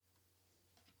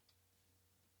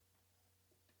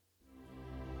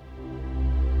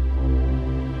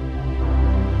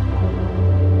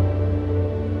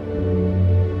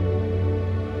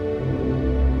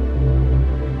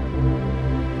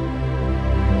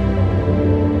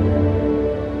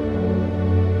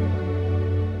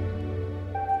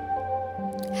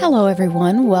Hello,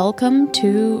 everyone. Welcome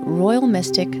to Royal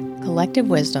Mystic Collective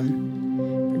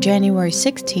Wisdom for January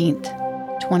 16th,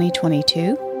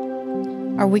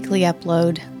 2022, our weekly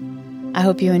upload. I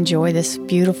hope you enjoy this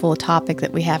beautiful topic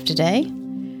that we have today. We're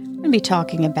going to be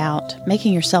talking about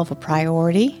making yourself a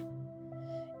priority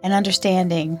and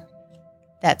understanding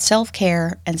that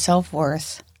self-care and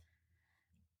self-worth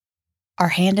are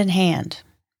hand in hand.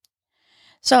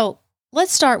 So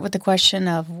let's start with the question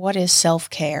of what is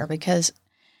self-care, because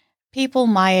people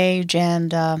my age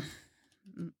and I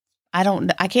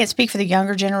can't speak for the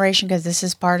younger generation because this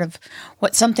is part of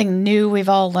something new we've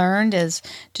all learned is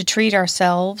to treat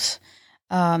ourselves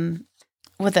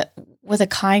with a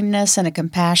kindness and a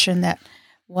compassion that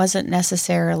wasn't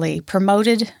necessarily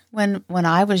promoted when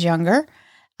I was younger.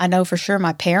 I know for sure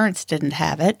my parents didn't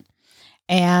have it,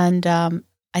 and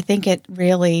I think it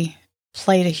really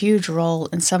played a huge role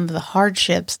in some of the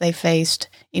hardships they faced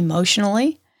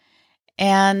emotionally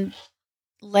and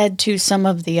led to some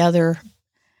of the other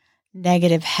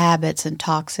negative habits and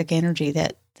toxic energy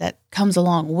that comes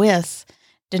along with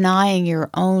denying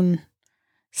your own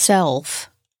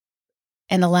self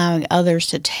and allowing others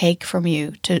to take from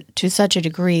you to such a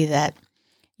degree that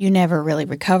you never really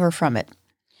recover from it.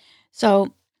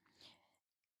 So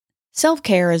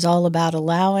self-care is all about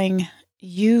allowing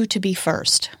you to be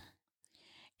first.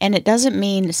 And it doesn't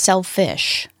mean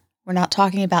selfish. We're not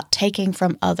talking about taking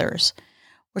from others.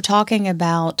 We're talking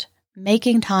about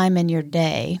making time in your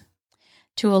day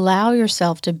to allow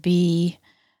yourself to be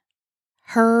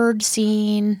heard,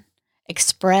 seen,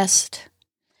 expressed.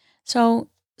 So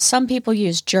some people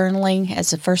use journaling as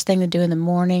the first thing to do in the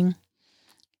morning.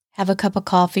 Have a cup of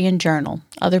coffee and journal.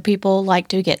 Other people like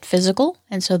to get physical,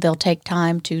 and so they'll take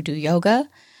time to do yoga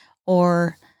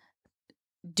or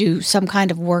do some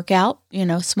kind of workout,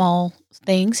 small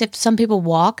things. If some people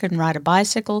walk and ride a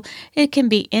bicycle, it can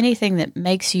be anything that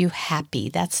makes you happy.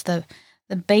 That's the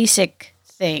basic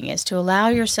thing, is to allow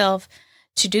yourself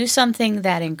to do something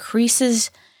that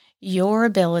increases your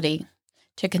ability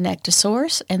to connect to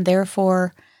source and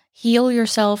therefore heal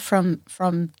yourself from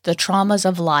the traumas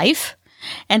of life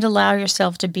and allow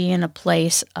yourself to be in a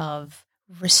place of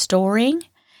restoring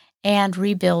and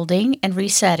rebuilding and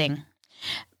resetting.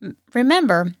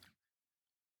 Remember,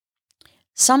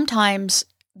 sometimes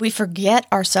we forget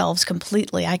ourselves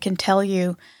completely. I can tell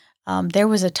you, there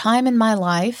was a time in my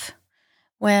life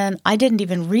when I didn't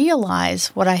even realize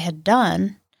what I had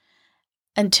done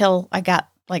until I got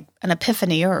like an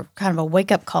epiphany or kind of a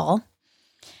wake-up call.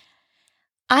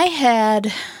 I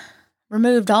had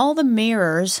removed all the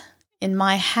mirrors in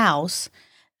my house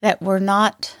that were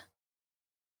not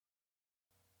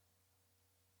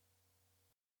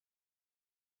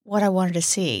what I wanted to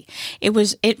see.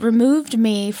 It removed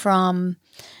me from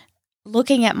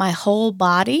looking at my whole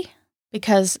body,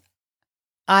 because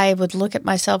I would look at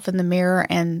myself in the mirror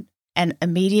and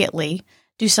immediately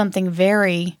do something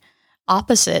very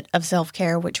opposite of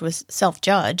self-care, which was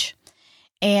self-judge,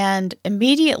 and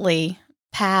immediately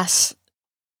pass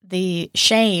the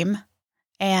shame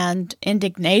and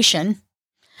indignation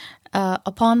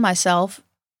upon myself.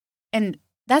 And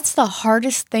that's the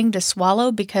hardest thing to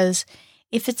swallow, because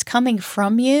if it's coming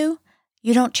from you,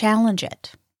 you don't challenge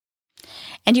it.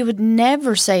 And you would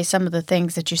never say some of the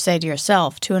things that you say to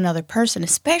yourself to another person,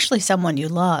 especially someone you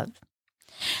love.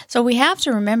 So we have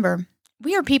to remember,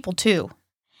 we are people too,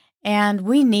 and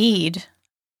we need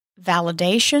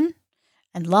validation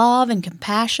and love and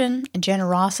compassion and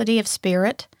generosity of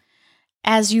spirit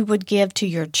as you would give to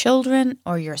your children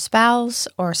or your spouse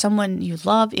or someone you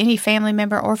love, any family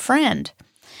member or friend.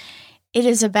 It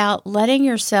is about letting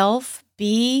yourself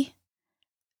be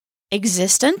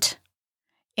existent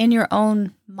in your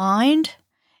own mind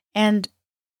and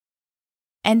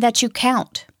that you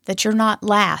count, that you're not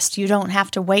last. You don't have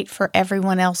to wait for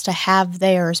everyone else to have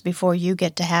theirs before you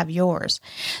get to have yours.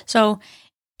 So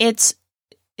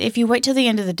if you wait till the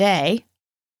end of the day,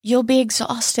 you'll be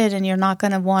exhausted and you're not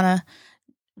going to want to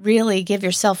really give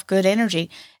yourself good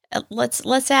energy.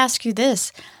 Let's ask you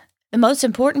this. The most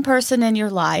important person in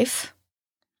your life,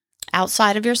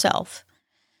 outside of yourself,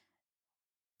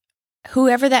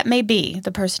 whoever that may be,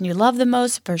 the person you love the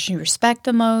most, the person you respect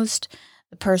the most,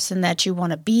 the person that you want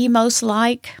to be most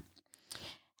like,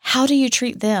 how do you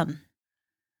treat them?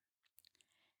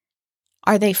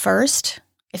 Are they first?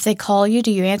 If they call you,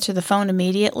 do you answer the phone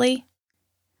immediately?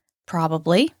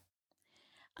 Probably.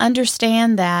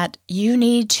 Understand that you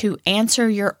need to answer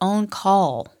your own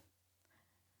call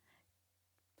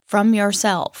from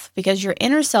yourself, because your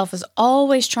inner self is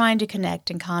always trying to connect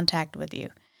and contact with you.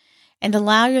 And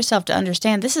allow yourself to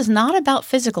understand this is not about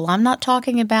physical. I'm not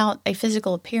talking about a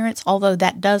physical appearance, although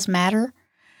that does matter.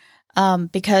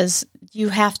 because you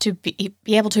have to be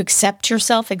able to accept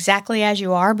yourself exactly as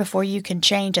you are before you can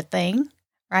change a thing,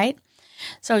 right?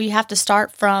 So you have to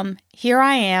start from, here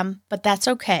I am, but that's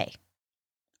okay,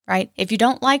 right? If you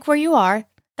don't like where you are,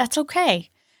 that's okay.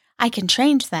 I can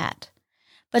change that.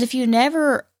 But if you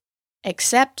never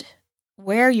accept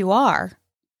where you are,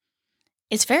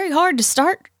 it's very hard to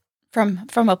start from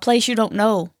a place you don't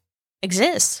know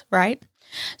exists, right?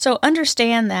 So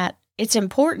understand that it's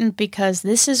important because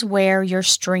this is where your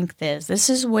strength is. This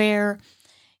is where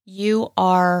you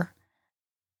are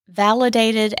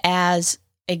validated as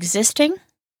existing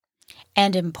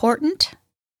and important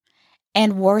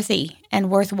and worthy and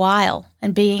worthwhile,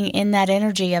 and being in that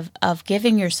energy of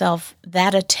giving yourself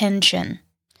that attention.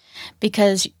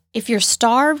 Because if you're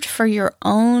starved for your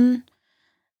own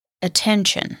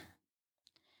attention,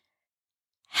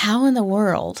 how in the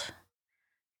world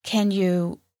can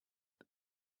you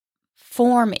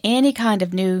form any kind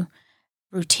of new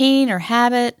routine or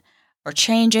habit or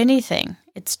change anything?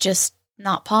 It's just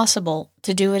not possible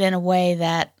to do it in a way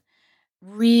that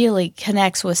really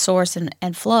connects with source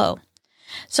and flow.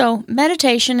 So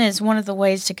meditation is one of the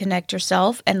ways to connect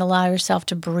yourself and allow yourself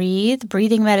to breathe.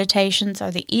 Breathing meditations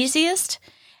are the easiest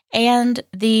and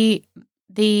the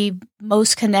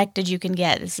most connected you can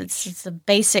get. It's a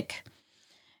basic,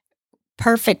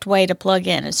 perfect way to plug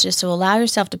in. It's just to allow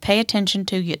yourself to pay attention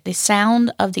to the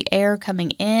sound of the air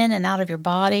coming in and out of your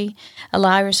body.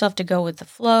 Allow yourself to go with the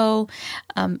flow.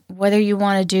 Whether you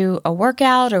want to do a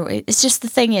workout or it's just, the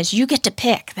thing is, you get to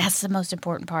pick. That's the most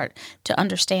important part to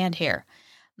understand here.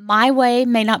 My way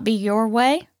may not be your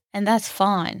way, and that's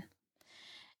fine.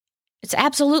 It's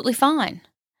absolutely fine.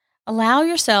 Allow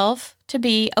yourself to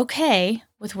be okay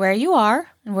with where you are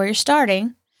and where you're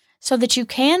starting so that you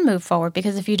can move forward,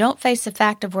 because if you don't face the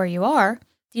fact of where you are,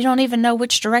 you don't even know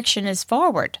which direction is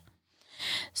forward.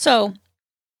 So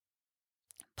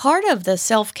part of the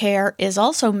self-care is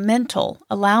also mental,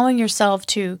 allowing yourself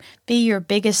to be your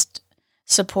biggest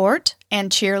support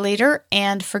and cheerleader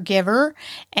and forgiver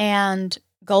and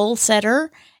goal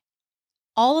setter.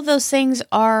 All of those things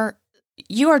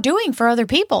you are doing for other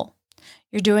people.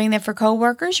 You're doing it for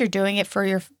coworkers. You're doing it for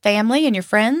your family and your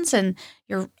friends and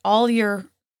all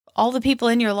the people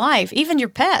in your life, even your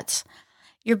pets.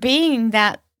 You're being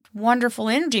that wonderful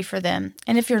energy for them.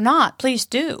 And if you're not, please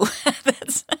do.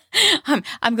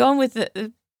 I'm going with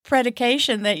the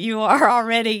predication that you are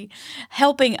already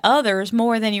helping others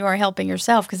more than you are helping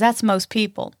yourself, because that's most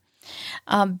people.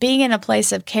 Being in a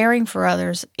place of caring for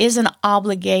others is an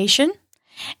obligation,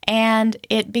 and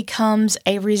it becomes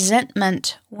a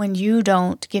resentment when you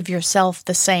don't give yourself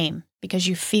the same because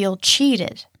you feel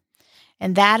cheated.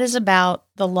 And that is about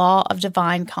the law of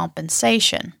divine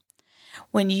compensation.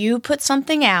 When you put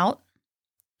something out,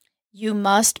 you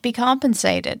must be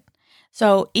compensated.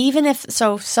 So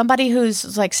somebody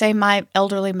who's like, say, my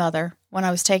elderly mother, when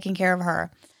I was taking care of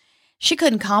her, she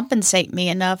couldn't compensate me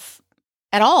enough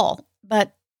at all,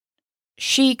 but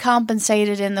she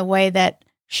compensated in the way that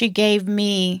she gave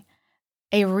me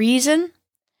a reason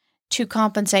to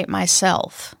compensate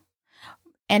myself.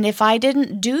 And if I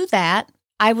didn't do that,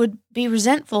 I would be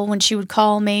resentful when she would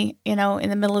call me, in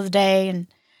the middle of the day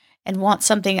and want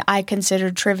something I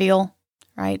considered trivial,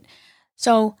 right?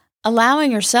 So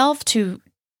allowing yourself to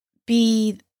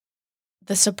be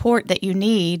the support that you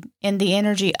need in the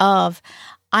energy of,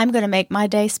 I'm going to make my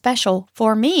day special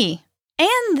for me.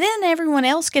 And then everyone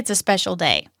else gets a special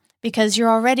day because you're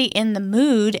already in the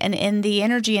mood and in the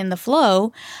energy and the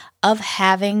flow of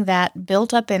having that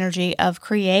built up energy of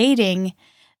creating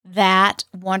that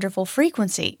wonderful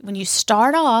frequency. When you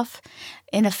start off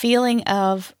in a feeling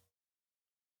of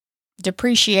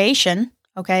depreciation,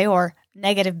 okay, or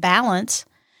negative balance,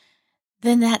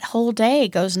 then that whole day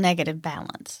goes negative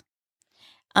balance.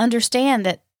 Understand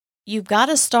that you've got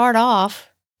to start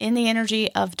off in the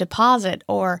energy of deposit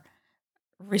or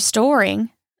restoring,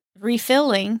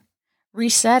 refilling,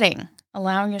 resetting,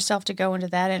 allowing yourself to go into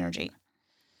that energy.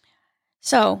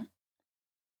 So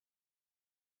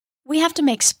we have to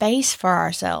make space for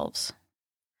ourselves.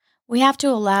 We have to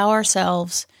allow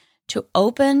ourselves to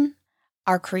open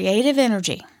our creative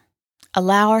energy,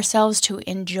 allow ourselves to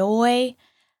enjoy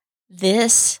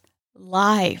this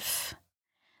life.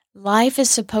 Life is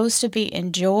supposed to be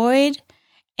enjoyed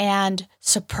and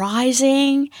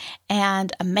surprising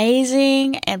and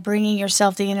amazing, and bringing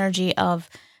yourself the energy of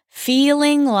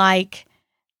feeling like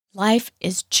life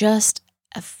is just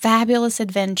a fabulous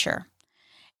adventure.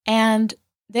 And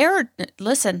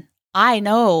I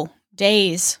know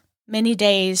many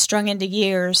days strung into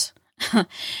years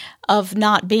of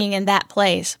not being in that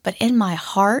place. But in my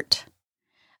heart,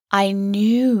 I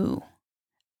knew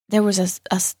there was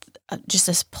just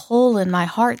this pull in my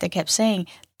heart that kept saying,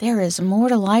 there is more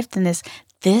to life than this.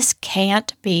 This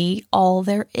can't be all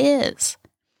there is.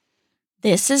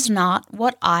 This is not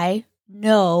what I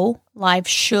know life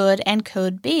should and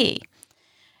could be.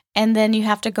 And then you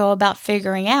have to go about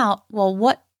figuring out, well,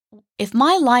 what if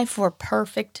my life were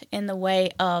perfect in the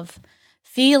way of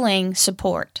feeling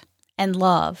support and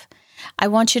love? I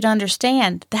want you to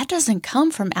understand that doesn't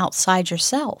come from outside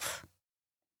yourself.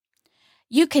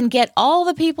 You can get all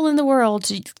the people in the world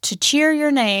to cheer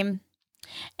your name,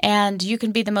 and you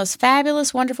can be the most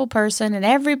fabulous, wonderful person, and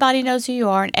everybody knows who you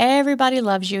are, and everybody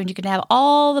loves you, and you can have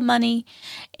all the money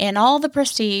and all the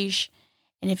prestige,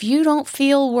 and if you don't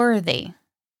feel worthy,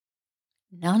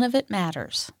 none of it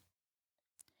matters.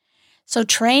 So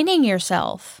training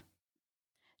yourself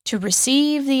to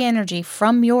receive the energy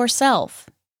from yourself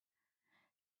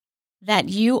that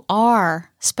you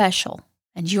are special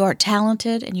and you are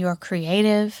talented and you are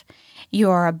creative, you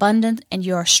are abundant and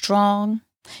you are strong,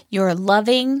 you are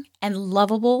loving and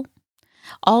lovable.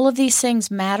 All of these things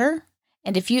matter.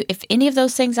 And if any of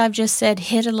those things I've just said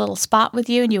hit a little spot with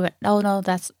you and you went, no,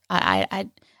 that's I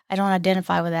don't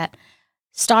identify with that.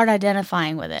 Start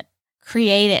identifying with it.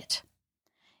 Create it.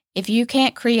 If you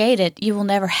can't create it, you will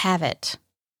never have it.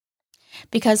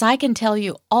 Because I can tell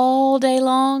you all day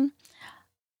long,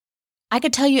 I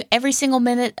could tell you every single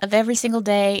minute of every single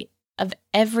day of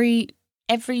every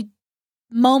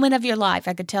moment of your life.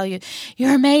 I could tell you,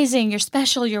 you're amazing, you're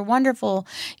special, you're wonderful,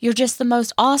 you're just the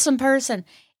most awesome person.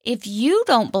 If you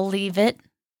don't believe it,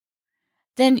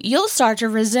 then you'll start to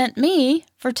resent me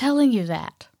for telling you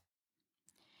that.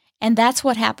 And that's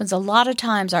what happens a lot of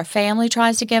times. Our family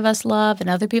tries to give us love and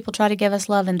other people try to give us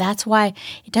love. And that's why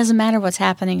it doesn't matter what's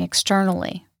happening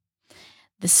externally.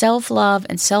 The self-love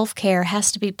and self-care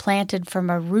has to be planted from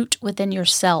a root within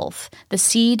yourself. The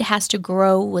seed has to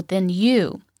grow within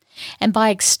you. And by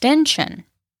extension,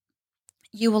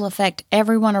 you will affect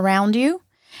everyone around you.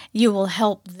 You will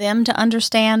help them to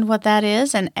understand what that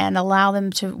is and allow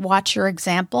them to watch your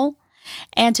example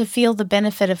and to feel the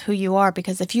benefit of who you are.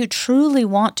 Because if you truly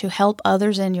want to help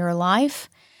others in your life,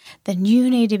 then you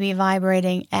need to be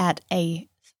vibrating at a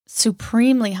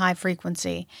supremely high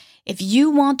frequency. If you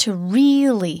want to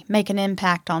really make an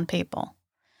impact on people,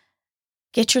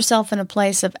 get yourself in a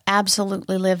place of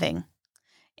absolutely living,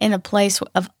 in a place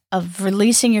of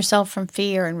releasing yourself from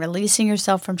fear and releasing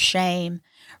yourself from shame,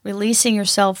 releasing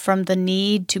yourself from the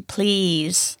need to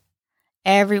please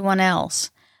everyone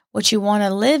else. What you want to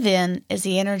live in is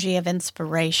the energy of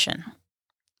inspiration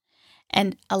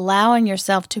and allowing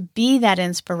yourself to be that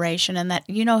inspiration. And that,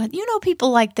 you know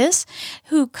people like this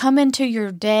who come into your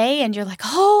day and you're like,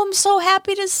 oh, I'm so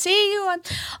happy to see you.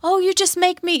 You just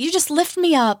lift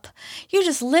me up. You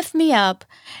just lift me up.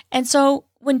 And so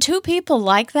when two people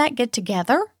like that get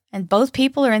together and both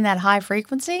people are in that high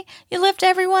frequency, you lift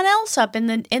everyone else up in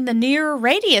the near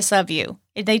radius of you.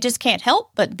 They just can't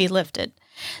help but be lifted.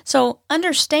 So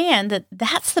understand that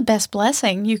that's the best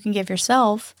blessing you can give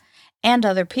yourself and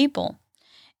other people.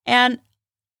 And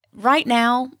right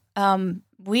now,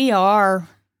 we are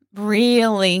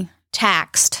really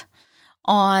taxed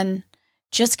on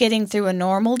just getting through a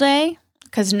normal day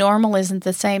because normal isn't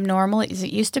the same normal as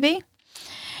it used to be.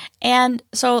 And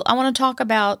so I want to talk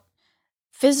about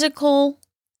physical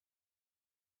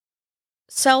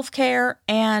self-care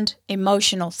and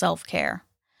emotional self-care.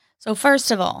 So first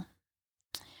of all,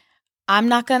 I'm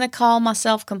not going to call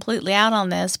myself completely out on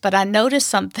this, but I noticed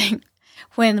something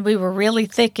when we were really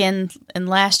thick in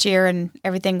last year and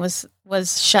everything was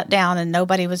shut down and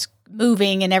nobody was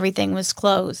moving and everything was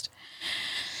closed.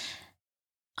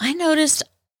 I noticed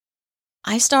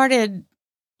I started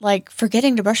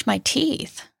forgetting to brush my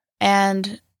teeth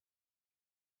and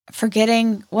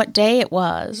forgetting what day it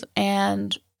was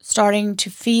and starting to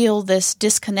feel this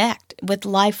disconnect with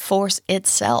life force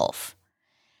itself.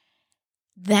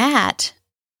 That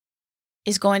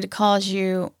is going to cause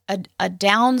you a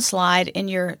downslide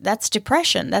in that's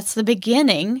depression. That's the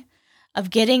beginning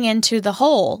of getting into the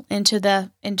hole, into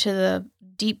the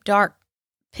deep, dark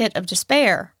pit of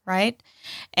despair, right?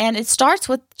 And it starts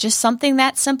with just something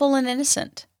that simple and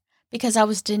innocent, because I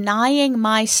was denying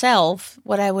myself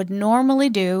what I would normally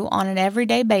do on an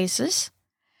everyday basis.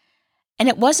 And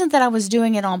it wasn't that I was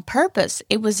doing it on purpose.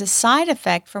 It was a side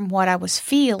effect from what I was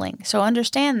feeling. So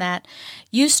understand that.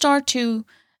 You start to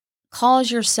cause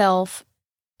yourself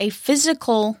a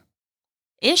physical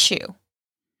issue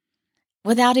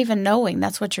without even knowing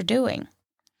that's what you're doing.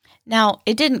 Now,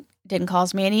 it didn't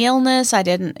cause me any illness.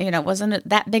 It wasn't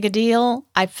that big a deal.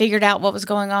 I figured out what was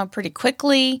going on pretty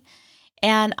quickly,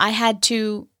 and I had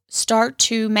to start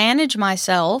to manage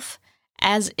myself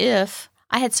as if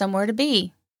I had somewhere to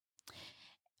be.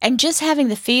 And just having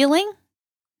the feeling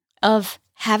of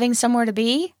having somewhere to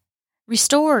be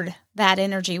restored that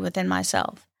energy within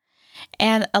myself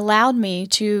and allowed me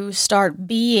to start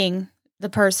being the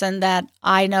person that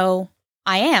I know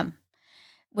I am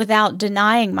without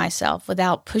denying myself,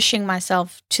 without pushing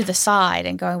myself to the side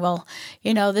and going, well,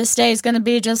 this day is going to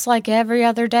be just like every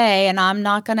other day, and I'm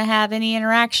not going to have any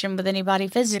interaction with anybody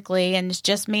physically, and it's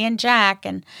just me and Jack,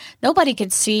 and nobody can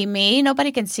see me. Nobody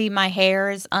can see my hair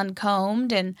is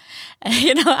uncombed, and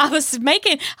I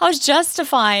was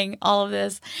justifying all of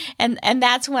this, and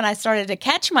that's when I started to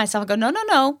catch myself and go,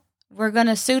 no, we're going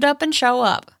to suit up and show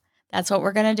up. That's what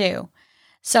we're going to do.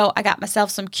 So I got myself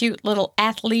some cute little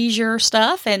athleisure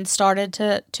stuff and started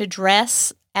to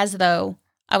dress as though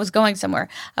I was going somewhere.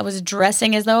 I was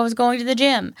dressing as though I was going to the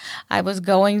gym. I was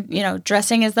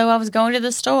dressing as though I was going to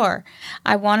the store.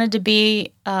 I wanted to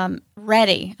be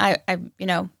ready. I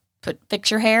fix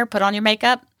your hair, put on your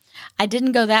makeup. I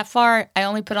didn't go that far. I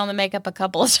only put on the makeup a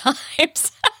couple of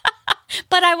times.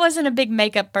 But I wasn't a big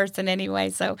makeup person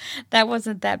anyway, so that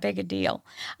wasn't that big a deal.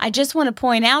 I just want to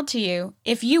point out to you,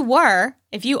 if you are,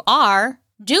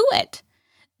 do it.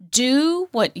 Do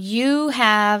what you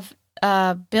have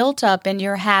built up in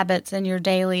your habits and your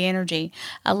daily energy.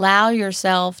 Allow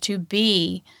yourself to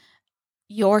be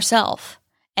yourself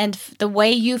and the way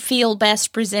you feel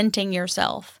best presenting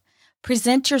yourself.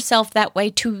 Present yourself that way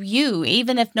to you,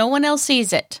 even if no one else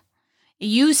sees it.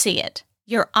 You see it.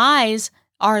 Your eyes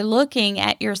are looking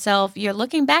at yourself. You're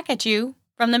looking back at you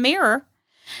from the mirror.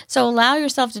 So allow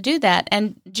yourself to do that.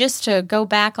 And just to go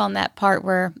back on that part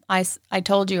where I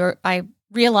told you, or I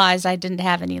realized I didn't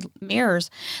have any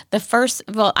mirrors.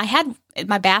 I had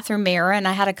my bathroom mirror, and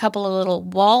I had a couple of little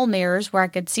wall mirrors where I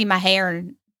could see my hair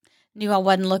and knew I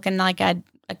wasn't looking like a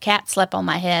cat slept on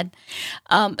my head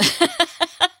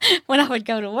when I would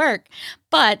go to work.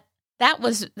 But that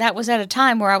was at a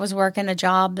time where I was working a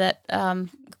job that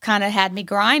kind of had me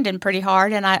grinding pretty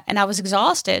hard, and I was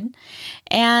exhausted,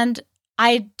 and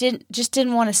I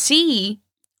didn't want to see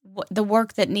the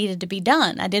work that needed to be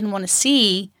done. I didn't want to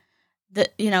see the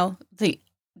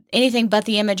anything but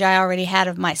the image I already had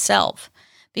of myself,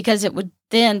 because it would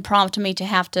then prompt me to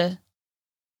have to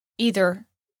either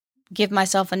give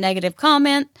myself a negative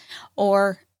comment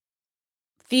or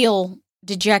feel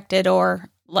dejected or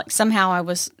like somehow I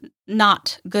was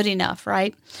not good enough,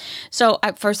 right? So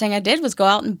first thing I did was go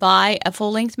out and buy a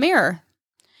full-length mirror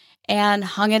and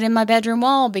hung it in my bedroom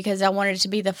wall because I wanted it to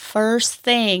be the first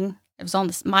thing. It was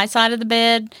on my side of the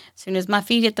bed. As soon as my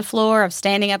feet hit the floor, I'm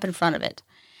standing up in front of it.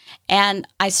 And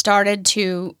I started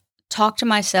to talk to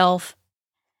myself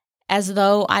as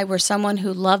though I were someone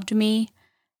who loved me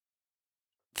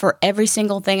for every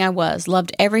single thing I was,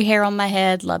 loved every hair on my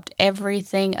head, loved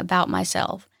everything about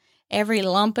myself, every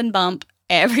lump and bump,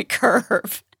 every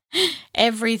curve,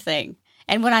 everything.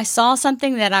 And when I saw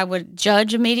something that I would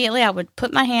judge immediately, I would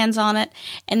put my hands on it,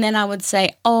 and then I would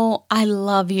say, "Oh, I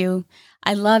love you.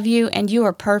 I love you, and you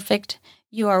are perfect.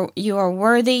 You are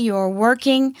worthy. You are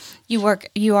working.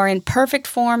 You are in perfect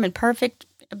form and perfect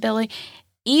ability.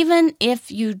 Even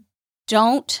if you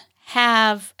don't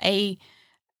have a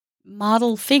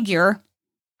model figure,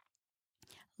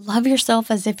 love yourself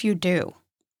as if you do,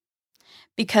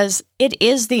 because it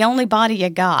is the only body you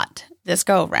got this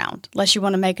go around, unless you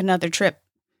want to make another trip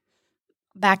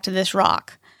back to this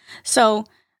rock. So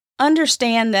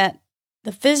understand that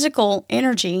the physical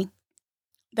energy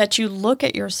that you look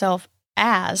at yourself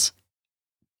as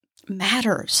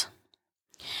matters.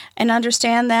 And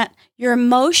understand that your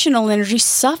emotional energy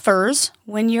suffers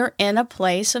when you're in a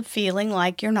place of feeling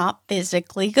like you're not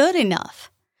physically good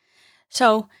enough.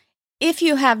 So if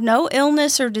you have no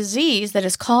illness or disease that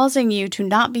is causing you to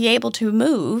not be able to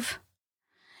move,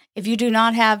 if you do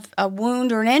not have a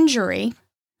wound or an injury,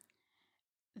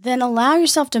 then allow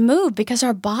yourself to move, because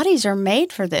our bodies are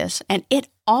made for this, and it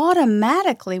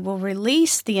automatically will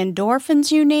release the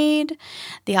endorphins you need,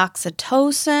 the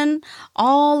oxytocin,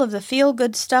 all of the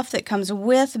feel-good stuff that comes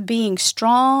with being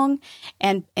strong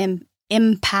and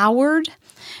empowered,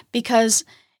 because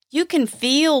you can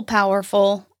feel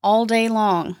powerful all day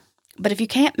long, but if you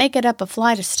can't make it up a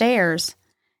flight of stairs,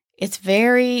 it's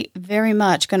very, very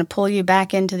much going to pull you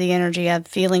back into the energy of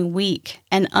feeling weak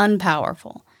and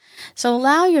unpowerful. So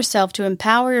allow yourself to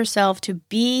empower yourself to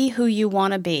be who you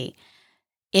want to be.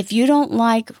 If you don't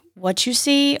like what you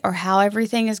see or how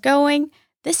everything is going,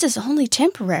 this is only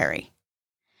temporary.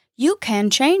 You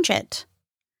can change it.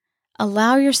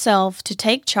 Allow yourself to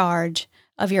take charge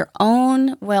of your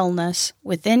own wellness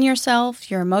within yourself,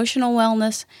 your emotional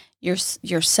wellness,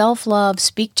 your self-love.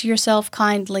 Speak to yourself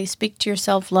kindly, speak to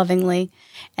yourself lovingly,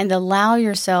 and allow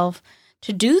yourself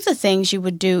to do the things you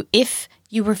would do if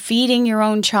you were feeding your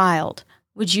own child,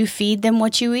 would you feed them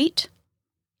what you eat?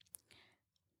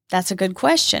 That's a good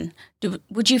question.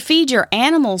 Would you feed your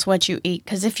animals what you eat?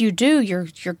 Because if you do, you're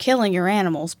killing your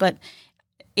animals. But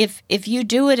if you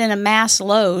do it in a mass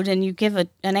load and you give an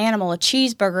animal a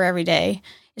cheeseburger every day,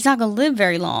 it's not going to live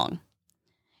very long.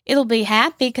 It'll be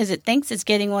happy because it thinks it's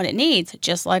getting what it needs,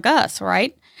 just like us,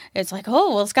 right? It's like,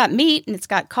 oh, well, it's got meat and it's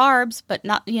got carbs, but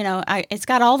not, it's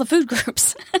got all the food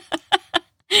groups,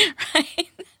 right?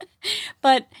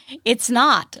 But it's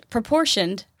not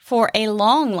proportioned for a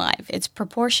long life. It's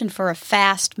proportioned for a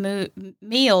fast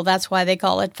meal. That's why they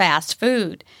call it fast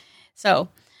food. So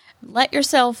let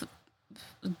yourself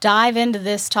dive into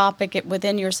this topic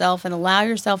within yourself and allow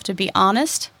yourself to be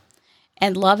honest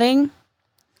and loving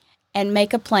and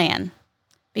make a plan,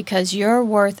 because you're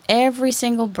worth every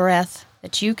single breath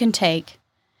that you can take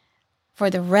for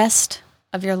the rest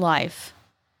of your life.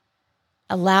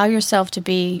 Allow yourself to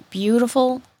be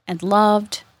beautiful and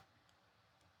loved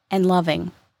and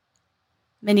loving.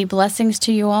 Many blessings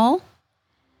to you all.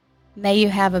 May you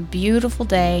have a beautiful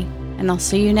day, and I'll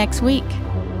see you next week.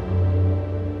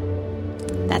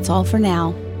 That's all for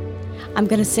now. I'm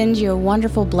going to send you a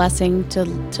wonderful blessing to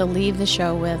leave the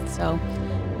show with. So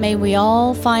may we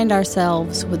all find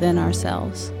ourselves within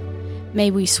ourselves. May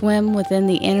we swim within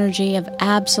the energy of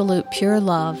absolute pure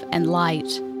love and light,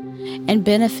 and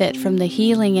benefit from the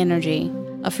healing energy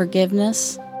of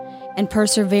forgiveness and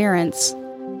perseverance,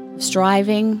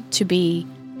 striving to be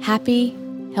happy,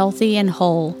 healthy, and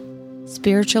whole,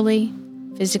 spiritually,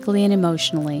 physically, and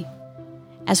emotionally,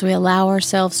 as we allow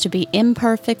ourselves to be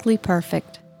imperfectly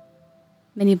perfect.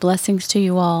 Many blessings to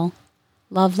you all.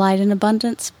 Love, light, and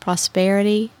abundance,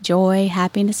 prosperity, joy,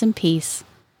 happiness, and peace.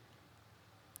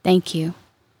 Thank you.